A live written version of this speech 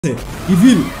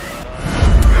Evil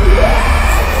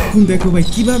এখন দেখো ভাই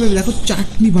কিভাবে দেখো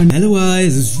চাটনি বানায়। Hello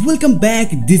guys, welcome back,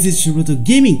 this is Subrata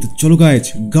gaming. তো চলো গাইস,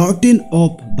 গার্ডেন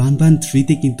অফ বানবান 3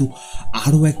 তে কিন্তু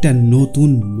আরো একটা নতুন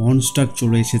মনস্টার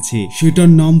চলে এসেছে। সেটার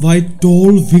নাম ভাই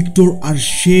টল ভিক্টর, আর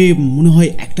সে মনে হয়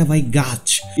একটা ভাই গাছ।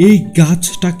 এই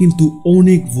গাছটা কিন্তু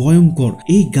অনেক ভয়ঙ্কর।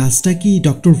 এই গাছটা কি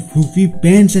doctor ফ্লুফি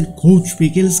pants and coach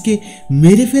pickles কে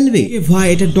মেরে ফেলবে? ভাই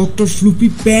এটা ডক্টর ফ্লুফি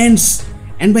প্যান্টস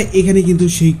এন্ড ভাই এখানে কিন্তু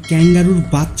সেই ক্যাঙ্গারুর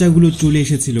বাচ্চাগুলো চলে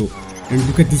এসেছিল। And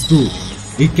look at this bro,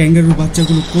 এই ক্যাঙ্গারুর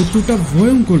বাচ্চাগুলো কতটা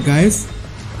ভয়ঙ্কর গাইস।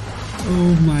 ও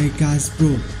মাই গড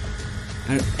ব্রো।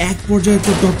 আর এক পর্যায়ে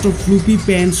তো ডক্টর ফ্লুফি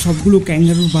প্যান্টস সবগুলো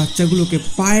ক্যাঙ্গারুর বাচ্চাগুলোকে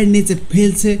পায়ের নিচে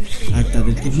ফেলছে আর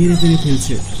তাদেরকে মেরে মেরে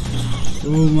ফেলছে।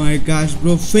 ও মাই গড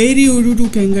ব্রো, ফেরি উরুটু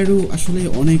ক্যাঙ্গারু আসলে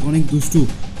অনেক অনেক দুষ্টু,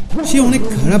 সে অনেক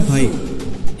খারাপ ভাই।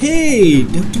 হেই,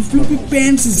 ডক্টর ফ্লুফি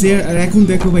প্যান্টস ইজ হিয়ার। আর এখন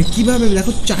দেখো ভাই কিভাবে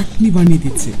দেখো চাটনি বানিয়ে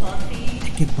দিচ্ছে,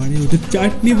 একেবারে ওদের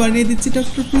চাটনি বানিয়ে দিচ্ছে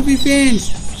ডক্টর ফ্লুফি প্যান্টস।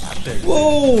 ও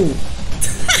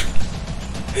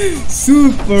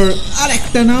সুপার, আর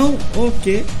একটা নাও।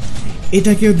 ওকে,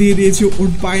 এটাকেও দিয়ে দিয়েছি ওর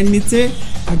পায়ের নিচে।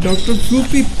 আর ডক্টর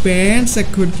ফ্লুফি প্যান্টস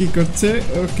এখন কি করছে?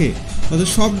 ওকে, ওদের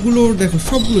সবগুলো দেখো,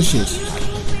 সবগুলো শেষ।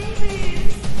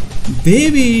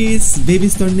 বেবিস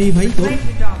বেবিস তো নেই ভাই, তো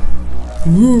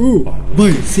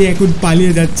ভাই সে এখন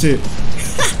পালিয়ে যাচ্ছে।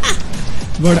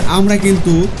 বাট আমরা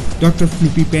কিন্তু ডক্টর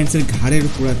ফ্লুফি প্যান্টসের ঘাড়ের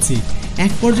উপর আছি।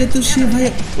 এক পর্যায়ে তো সে ভাই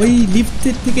ওই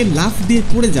লিফটের থেকে লাফ দিয়ে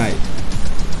পড়ে যায়।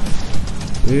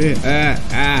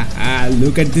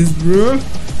 লুক এট দিস ব্রো,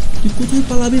 তুই কোথায়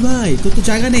পালাবি ভাই? তোর তো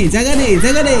জায়গা নেই, জায়গা নেই,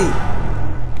 জায়গা নেই।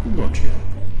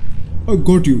 I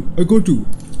got you.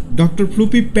 Doctor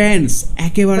ফ্লুফি pants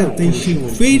একেবারে সেই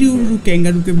ফেরি উরু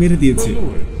ক্যাঙ্গারুকে মেরে দিয়েছে।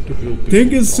 Thank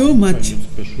you so much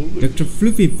doctor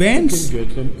ফ্লুফি pants.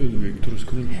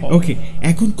 ওকে,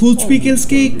 এখন কোচ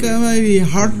পিকলসকে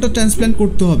হার্টটা ট্রান্সপ্ল্যান্ট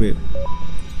করতে হবে।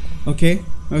 ওকে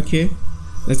ওকে,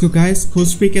 let's go guys. Coach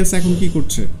pickles এখন কি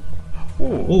করছে?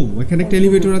 ও, এখানে একটা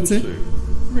এলিভেটর আছে।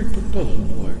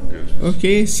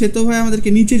 ওকে, সে তো ভাই আমাদেরকে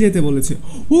নিচে যেতে বলেছে।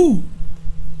 ও,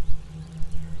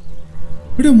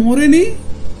 এটা মরেনি।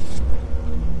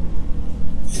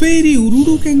 ফেরি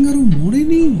উরুডু kangaroo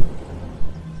মরেনি।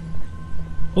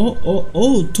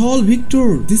 Oh, tall Victor.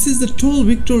 This is the tall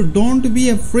Victor. Don't be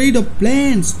afraid of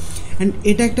plants. And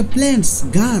এটা একটা plants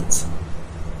গাছ।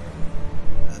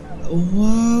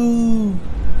 Wow.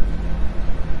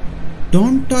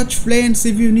 Don't touch plants.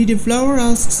 If you need a flower,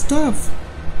 ask staff.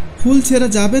 ফুল ছেঁড়া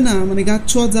যাবে না, মানে গাছ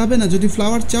ছোঁয়া যাবে না। যদি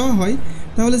ফ্লাওয়ার চাওয়া হয়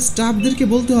তাহলে স্টাফদেরকে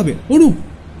বলতে হবে।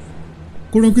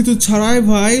 কোনো কিছু ছাড়াই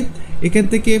ভাই এখান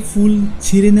থেকে ফুল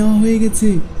ছিঁড়ে নেওয়া হয়ে গেছে।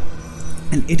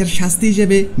 এটার শাস্তি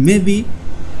হিসেবে মেবি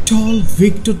টল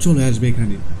ভিক্টর চলে আসবে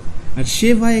এখানে। আর সে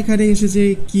ভাই এখানে এসেছে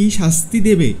কি শাস্তি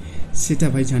দেবে সেটা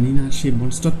ভাই জানি না। সে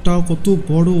মনস্টারটাও কত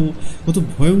বড়, কত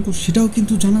ভয়ঙ্কর সেটাও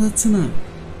কিন্তু জানা যাচ্ছে না।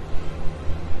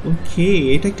 ওকে,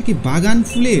 এটা একটা কি বাগান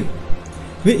ফুলের?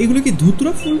 ভাই এগুলো কি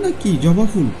ধুতরা ফুল না কি জবা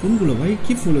ফুল? কোনগুলো ভাই,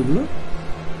 কি ফুল এগুলো?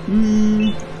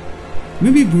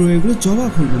 মেবি ব্রো এগুলো জবা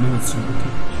ফুল মনে হচ্ছে।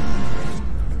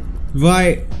 ভাই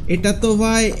এটা তো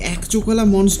ভাই এক চোখলা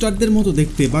মনস্টারদের মতো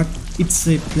দেখতে, বাট ইটস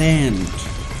এ প্ল্যান্ট।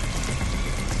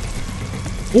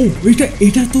 ও,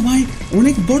 এটা তো ভাই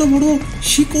অনেক বড় বড়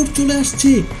শিকড় চলে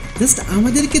আসছে জাস্ট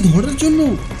আমাদেরকে ধরার জন্য।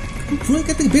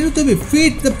 এখান থেকে বেরোতে হবে।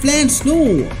 Feed the plants. No,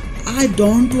 I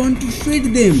don't want to feed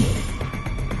them.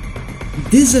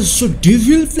 This R so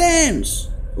devil plants.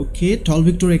 Okay, ton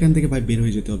Victor এখান থেকে ভাই বের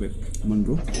হয়ে যেতে হবে মন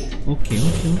ব্রো। ওকে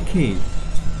ওকে ওকে,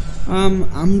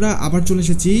 আমরা আবার চলে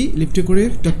এসেছি লিফটে করে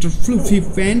ডক্টর ফ্লুফি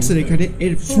প্যান্টসের এখানে।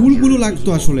 এর ফুলগুলো লাগতো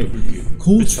আসলে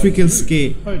কোচ পিকলসকে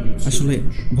আসলে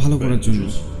ভালো করার জন্য।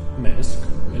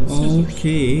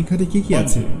 ওকে, এখানে কি কি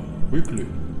আছে?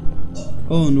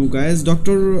 ও নো গাইস,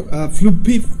 ডক্টর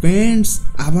ফ্লুফি প্যান্টস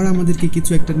আবার আমাদেরকে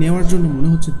কিছু একটা নেওয়ার জন্য মনে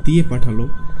হচ্ছে দিয়ে পাঠালো।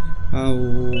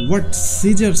 হোয়াট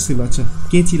সিজার ছিল? আচ্ছা,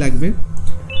 কেচি লাগবে।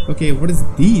 ওকে, what is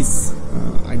this?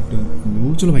 I don't know.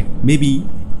 চলো ভাই, মেবি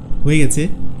হয়ে গেছে।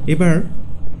 এবার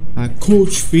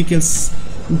কোচ পিকলস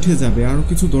উঠে যাবে। আরও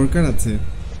কিছু দরকার আছে।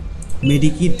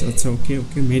 মেডিকিট, আচ্ছা ওকে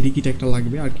ওকে, মেডিকিট একটা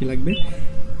লাগবে। আর কি লাগবে?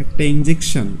 একটা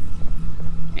injection.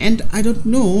 And I don't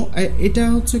know, এটা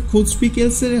হচ্ছে কোচ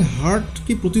পিকলসের হার্ট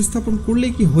কি প্রতিস্থাপন করলে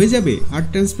কি হয়ে যাবে? হার্ট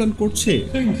ট্রান্সপ্লান্ট করছে,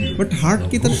 বাট হার্ট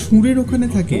কি তার সুরের ওখানে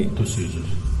থাকে?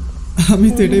 আমি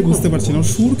তো এটাই বুঝতে পারছি না,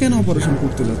 সুর কেন অপারেশন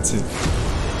করতে যাচ্ছে?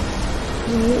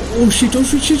 ও শিট, ও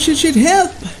shit shit shit,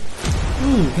 help!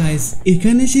 Guys,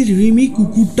 এখানে সেই রিমি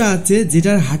কুকুরটা আছে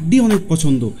যেটার হাড্ডি অনেক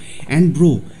পছন্দ। অ্যান্ড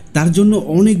ব্রো, তার জন্য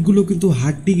অনেকগুলো কিন্তু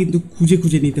হাড্ডি কিন্তু খুঁজে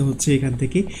খুঁজে নিতে হচ্ছে এখান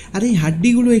থেকে। আর এই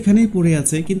হাড্ডিগুলো এখানেই পড়ে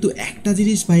আছে। কিন্তু একটা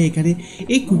জিনিস ভাই, এখানে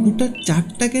এই কুকুরটার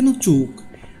 4টা কেন চোখ?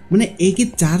 মানে একে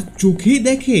 4 চোখেই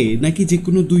দেখে নাকি যে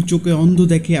কোনো 2 চোখে অন্ধ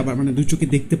দেখে, আবার মানে 2 চোখে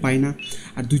দেখতে পায় না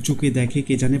আর 2 চোখে দেখে,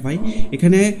 কে জানে ভাই।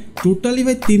 এখানে টোটালি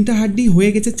ভাই 3টা হাড্ডি হয়ে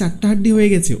গেছে, 4টা হাড্ডি হয়ে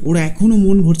গেছে, ওরা এখনও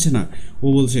মন ভরছে না। ও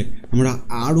বলছে আমরা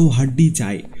আরও হাড্ডি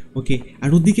চাই। ওকে, আর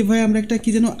ওদিকে ভাই আমরা একটা কি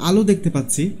যেন আলো দেখতে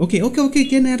পাচ্ছি। ওকে ওকে ওকে,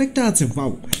 কেন আরেকটা আছে,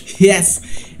 ওয়াও ইয়েস,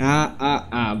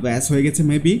 ব্যাস হয়ে গেছে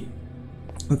মেবি।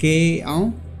 ওকে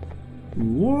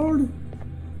ওয়ার্ড,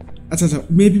 আচ্ছা আচ্ছা,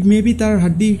 মেবি তার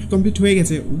হাড্ডি কমপ্লিট হয়ে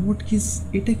গেছে। হোয়াট কিস,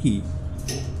 এটা কি?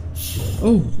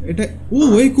 ও এটা, ও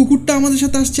এই কুকুরটা আমাদের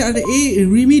সাথে আসছে। আর এই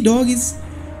Rimi dog is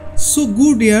so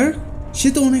good ইয়ার, সে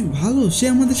তো অনেক ভালো, সে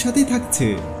আমাদের সাথেই থাকছে।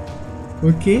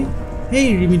 ওকে, হেই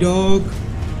Rimi dog,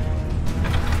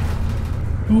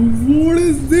 what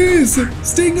is this,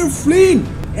 Stinger Flynn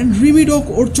and Rimi dog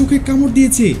ওর চোখে কামড়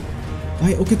দিয়েছে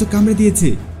ভাই, ওকে তো কামড়ে দিয়েছে।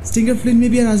 স্টিঙ্গার ফ্লিন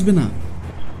মেবি আর আসবে না।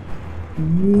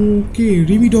 ওকে,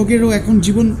 রিমি ডগেরও এখন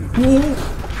জীবন। ও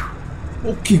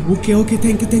ওকে ওকে ওকে,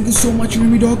 thank you so much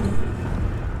Rimi dog.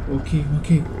 Okay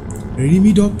okay,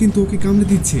 Rimi dog কিন্তু ওকে কামড়ে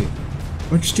দিচ্ছে,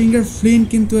 বাট স্টিঙ্গার ফ্লেন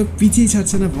কিন্তু পিছিয়ে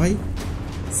ছাড়ছে না ভাই।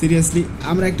 সিরিয়াসলি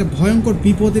আমরা একটা ভয়ঙ্কর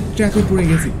বিপদের ট্র্যাপে পড়ে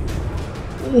গেছি।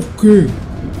 ওকে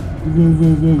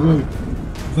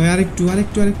ভাই, আরেকটু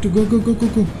গো গো গো গো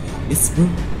গো। ইটস ব্রো,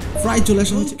 ফ্রাই চলে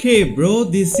আসা হচ্ছে। Okay bro,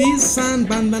 this is San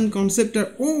বানবান কনসেপ্টার।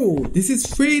 O this is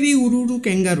ferry উরুরু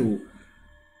kangaroo.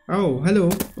 O hello,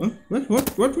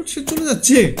 what সে চলে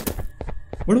যাচ্ছে।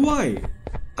 হোয়াট ওয়াই,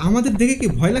 আমাদের দেখে কি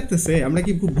ভয় লাগতেছে? আমরা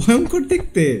কি খুব ভয়ঙ্কর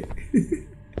দেখতে?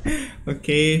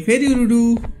 ওকে ফেরি উরুরু,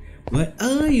 where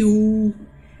are you?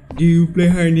 Do you play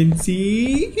hide and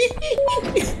seek?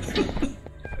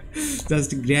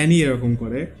 Just granny এরকম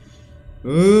করে।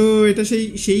 ও এটা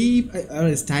সেই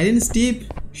style and steep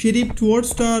শেরিপ toward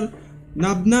star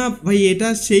নাবনাব ভাই, এটা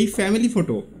সেই ফ্যামিলি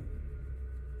ফটো।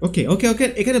 ওকে ওকে ওকে,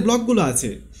 এখানে ব্লকগুলো আছে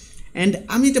অ্যান্ড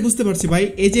আমি এটা বুঝতে পারছি ভাই,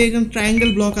 এই যে এখানে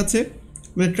ট্রায়াঙ্গেল ব্লক আছে,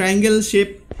 মানে ট্রায়াঙ্গেল শেপ,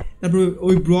 তারপরে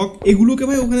ওই ব্লক এগুলোকে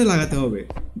ভাই ওখানে লাগাতে হবে।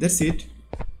 That's it.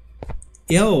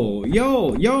 ইয়ো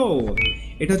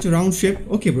এটা হচ্ছে রাউন্ড শেপ।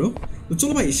 ওকে ব্রো, তো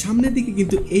চলো ভাই সামনের দিকে,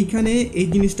 কিন্তু এইখানে এই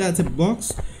জিনিসটা আছে বক্স,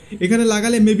 এখানে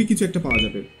লাগালে মেবি কিছু একটা পাওয়া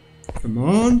যাবে।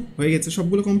 কেমন হয়ে গেছে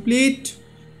সবগুলো কমপ্লিট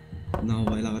নাও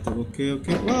ভাই, লাগাতে হবে। ওকে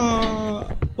ওকে,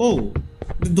 ও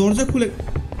দরজা খুলে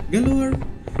গেল। আর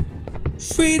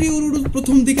ফেরি উরুরু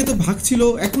প্রথম দিকে তো ভাগছিল,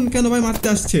 এখন কেন ভাই মারতে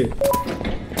আসছে?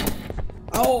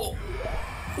 ও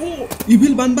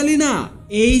ইভিল বানবালিনা,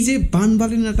 এই যে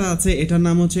বানবালিনাটা আছে এটার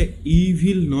নাম হচ্ছে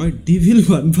ইভিল নয় ডিভিল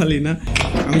বানবালিনা।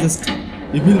 আমি জাস্ট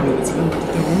ইভিল বলেছিলাম,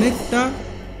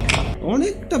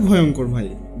 অনেকটা ভয়ঙ্কর ভাই।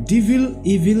 ডিভিল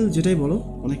ইভিল যেটাই বলো,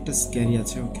 অনেকটা স্ক্যারি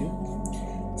আছে। ওকে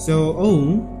সো ও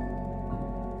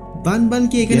বানবান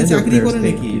কি এখানে চাকরি করে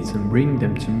নাকি?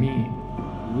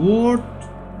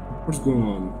 What's going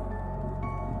on?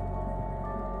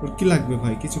 ওর কি লাগবে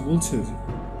ভাই, কিছু বলছে?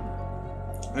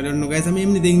 I don't know guys, আমি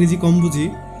এমনিতে ইংরেজি কম বুঝি।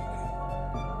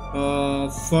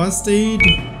 ফার্স্ট এইড,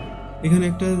 এখানে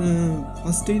একটা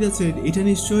ফার্স্ট এইড আছে, এটা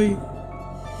নিশ্চয়ই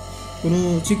কোনো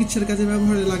চিকিৎসার কাজে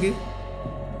ব্যবহারে লাগে।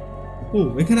 ও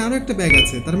এখানে আরো একটা ব্যাগ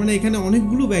আছে, তার মানে এখানে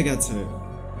অনেকগুলো ব্যাগ আছে।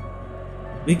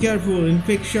 Be careful,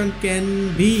 infection can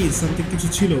be something কিছু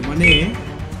ছিল, মানে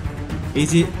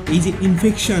এই যে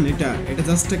ইনফেকশন, এটা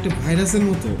জাস্ট একটা ভাইরাসের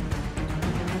মতো,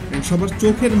 সবার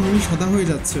চোখের মনি সাদা হয়ে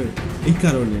যাচ্ছে এই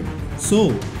কারণে। সো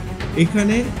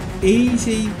এখানে এই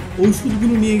সেই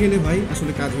ওষুধগুলো নিয়ে গেলে ভাই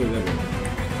আসলে কাজ হয়ে যাবে।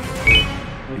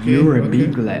 You're a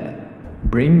big lad.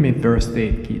 Bring me first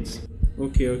aid kits.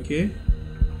 Okay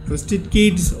first aid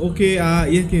Kitts. ওকে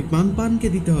ইয়াকে বানবানকে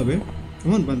দিতে হবে।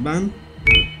 কেমন বানবান,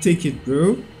 টেক ইট ব্রো।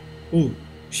 ও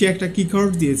সে একটা কি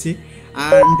কার্ড দিয়েছে,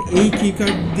 অ্যান্ড এই কি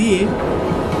কার্ড দিয়ে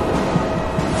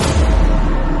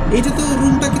এটা তো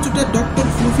রুমটা কিছুটা ডক্টর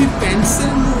ফ্লুফি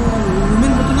প্যান্টসের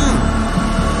রুমের মতো না?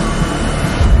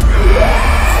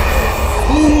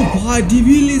 ও ভাই,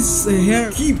 ডিভিল ইজ হেয়ার,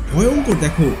 কি ভয়ঙ্কর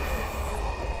দেখো।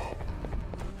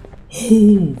 ও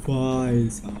ভাই,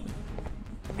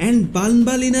 এন্ড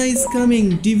বানবালিনা ইজ কামিং,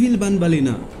 ডিভিল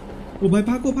বানবালিনা। ও ভাই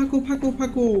ফাঁকো।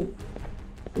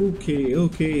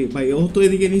 ওকে ভাই, ও তো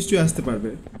এদিকে নিশ্চয়ই আসতে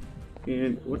পারবে।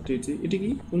 এন্ড হোয়াট এটা কি,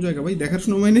 কোন জায়গা ভাই? দেখার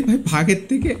সময় নেই ভাই ভাগের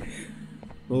থেকে।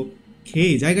 ওকে,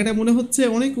 জায়গাটা মনে হচ্ছে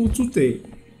অনেক উঁচুতে,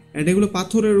 অ্যান্ড এগুলো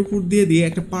পাথরের উপর দিয়ে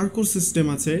একটা পার্কোর সিস্টেম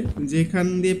আছে, যেখান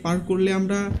দিয়ে পার করলে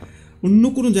আমরা অন্য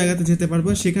কোনো জায়গাতে যেতে পারবো,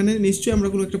 সেখানে নিশ্চয়ই আমরা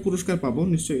কোনো একটা পুরস্কার পাবো,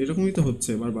 নিশ্চয়ই এরকমই তো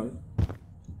হচ্ছে বারবার।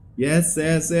 Yes,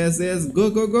 go,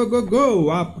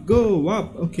 up, go up.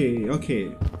 Okay.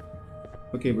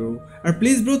 Okay bro, R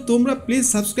please bro তোমরা প্লিজ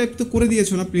সাবস্ক্রাইব তো করে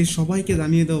দিয়েছো না, প্লিজ সবাইকে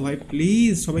জানিয়ে দাও ভাই,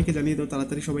 প্লিজ সবাইকে জানিয়ে দাও,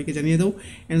 তাড়াতাড়ি সবাইকে জানিয়ে দাও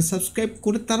অ্যান্ড সাবস্ক্রাইব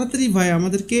করে তাড়াতাড়ি ভাই,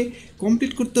 আমাদেরকে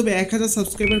কমপ্লিট করতে হবে 1000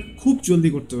 সাবস্ক্রাইবার, খুব জলদি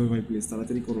করতে হবে ভাই, প্লিজ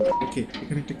তাড়াতাড়ি করো। ওকে,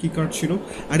 এখানে একটা কি কার্ড ছিল,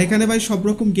 আর এখানে ভাই সব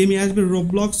রকম গেমই আসবে,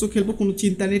 রোবলক্সও খেলবো, কোনো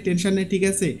চিন্তা নেই, টেনশন নেই, ঠিক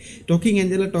আছে। টকিং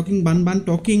অ্যাঞ্জেলা, টকিং বানবান,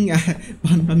 টকিং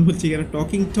বানবান বলছি কেন,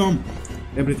 টকিং টম,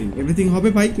 এভরিথিং হবে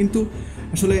ভাই, কিন্তু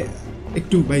আসলে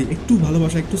একটু ভাই, একটু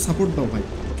ভালোবাসা, একটু সাপোর্ট দাও ভাই।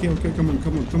 ওকে,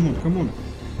 come on.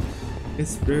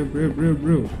 S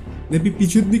bro maybe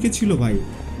পিছের দিকে ছিল ভাই,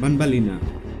 বানবালিনা।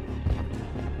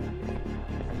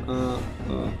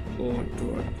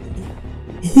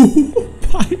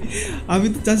 ভাই আমি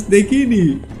তো জাস্ট দেখিনি,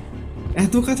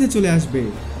 এত কাছে চলে আসবে।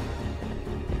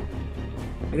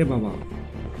 আরে বাবা,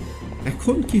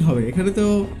 এখন কি হবে? এখানে তো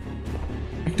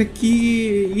একটা কি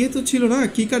ইয়ে তো ছিল না,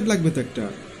 কি কার্ড লাগবে তো একটা।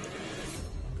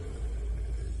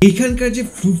 এখানকার যে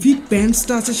ফ্লুফি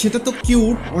প্যান্টসটা আছে সেটা তো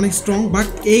কিউট, অনেক স্ট্রং, বাট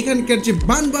এইখানকার যে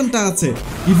বানবানটা আছে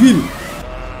ইভিল,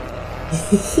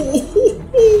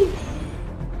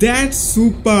 দ্যাটস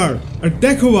সুপার। আর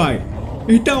দেখো ভাই,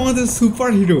 এটা আমাদের সুপার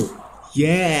হিরো,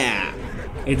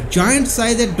 এর জায়ান্ট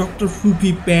সাইজের ডক্টর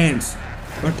ফ্লুফি প্যান্টস।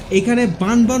 বাট এখানে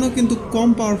বানবানও কিন্তু কম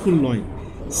পাওয়ারফুল নয়,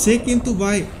 সে কিন্তু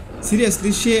ভাই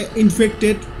সিরিয়াসলি সে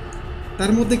ইনফেক্টেড,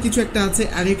 তার মধ্যে কিছু একটা আছে।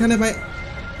 আর এখানে ভাই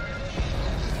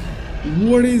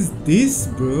what is this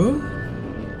bro,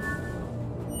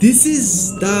 this is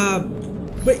the,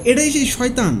 এটাই সেই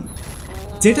শয়তান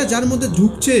যেটা যার মধ্যে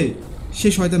ঢুকছে সে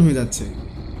শয়তান হয়ে যাচ্ছে।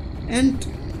 অ্যান্ড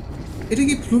এটা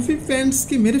কি ফ্লুফি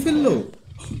প্যান্টসকে মেরে ফেললো?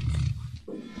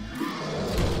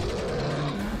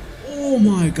 ও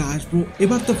মাই গড ব্রো,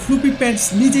 এবার তো ফ্লুফি প্যান্টস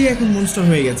নিজেই এখন মনস্টার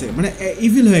হয়ে গেছে, মানে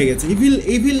ইভিল হয়ে গেছে,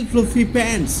 evil ফ্লুফি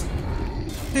pants.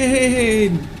 Hey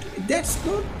that's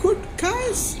not good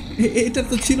guys, এটা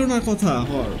তো ছিল না কথা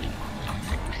হর।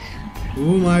 ও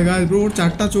মাই গড ব্রো, ওর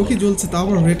 4টা চোখই জ্বলছে, তাও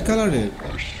আবার রেড কালারের,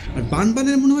 আর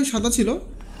বানবানের মনে হয় সাদা ছিল।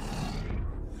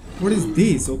 What is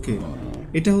this? ওকে,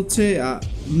 এটা হচ্ছে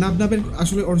নাবনাবের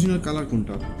আসলে অরিজিনাল কালার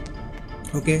কোনটা?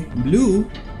 ওকে, ব্লু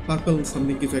পার্পল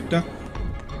সামথিং কিছু একটা।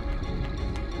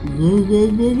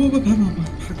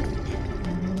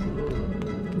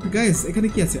 গাইস এখানে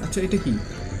কি আছে? আচ্ছা এটা কি?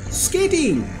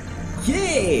 Skating,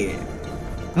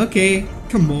 okay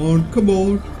come on.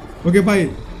 ওকে ভাই,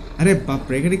 আরে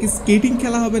বাপরে, এখানে কি স্কেটিং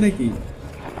খেলা হবে নাকি?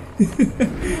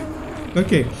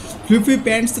 ওকে, ফ্লুফি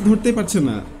প্যান্টস তো ধরতে পারছে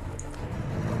না,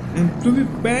 ফ্লুফি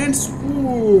প্যান্টস, ও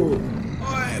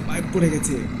বাইক পড়ে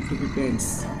গেছে ফ্লুফি pants.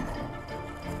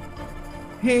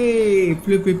 Hey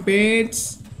ফ্লুফি pants,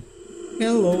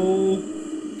 hello.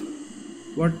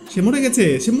 What, সে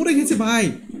মরে গেছে ভাই।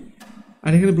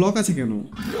 আর এখানে ব্লক আছে কেন?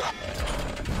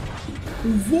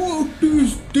 What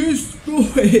is this?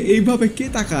 এইভাবে কে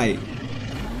তাকায়?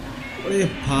 আরে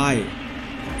ভাই,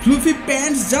 ফ্লুফি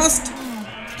pants just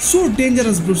so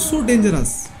dangerous bro, so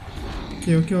dangerous.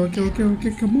 Okay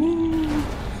come on.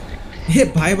 হে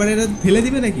ভাই, এবার এটা ফেলে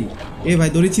দিবে নাকি? এ ভাই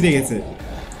দড়ি ছিঁড়ে গেছে।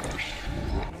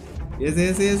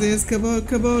 Yes, come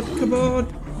on.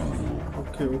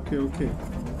 ওকে।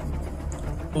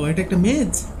 ও এটা একটা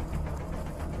মেজ,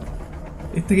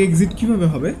 এর থেকে এক্সিট কিভাবে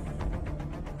হবে?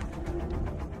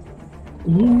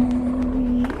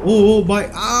 ও ভাই,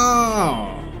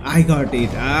 I got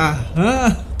it.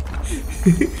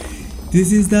 This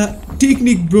is the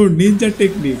technique bro, ninja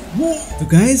technique. তো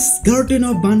গাইস, গার্ডেন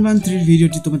অফ বানবান 3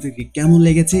 ভিডিওটি তোমাদেরকে কেমন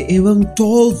লেগেছে, এবং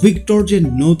টল ভিক্টর যে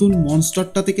নতুন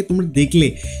মনস্টারটা থেকে তোমরা দেখলে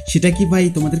সেটা কি ভাই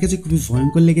তোমাদের কাছে খুবই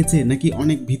ভয়ঙ্কর লেগেছে নাকি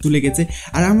অনেক ভীতু লেগেছে?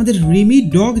 আর আমাদের রিমি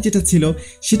ডগ যেটা ছিল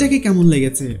সেটাকে কেমন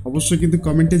লেগেছে অবশ্যই কিন্তু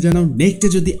কমেন্টে জানাও। নেক্সটে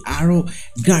যদি আরো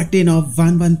গার্ডেন অফ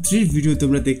বানবান 3 ভিডিও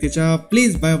তোমরা দেখতে চাও,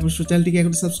 প্লিজ ভাই অবশ্যই চ্যানেলটিকে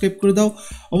এখন সাবস্ক্রাইব করে দাও,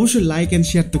 অবশ্যই লাইক এন্ড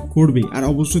শেয়ার তো করবে। আর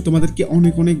অবশ্যই তোমাদেরকে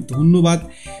অনেক ধন্যবাদ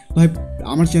ভাই,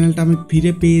 আমার চ্যানেলটা আমি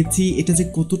ফিরে পেয়েছি, এটা যে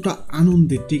কতটা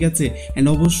আনন্দের, ঠিক আছে। এন্ড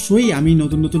অবশ্যই আমি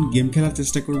নতুন গেম খেলার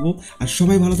চেষ্টা করব। আর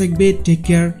সবাই ভালো থাকবে, টেক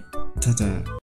কেয়ার, টাটা।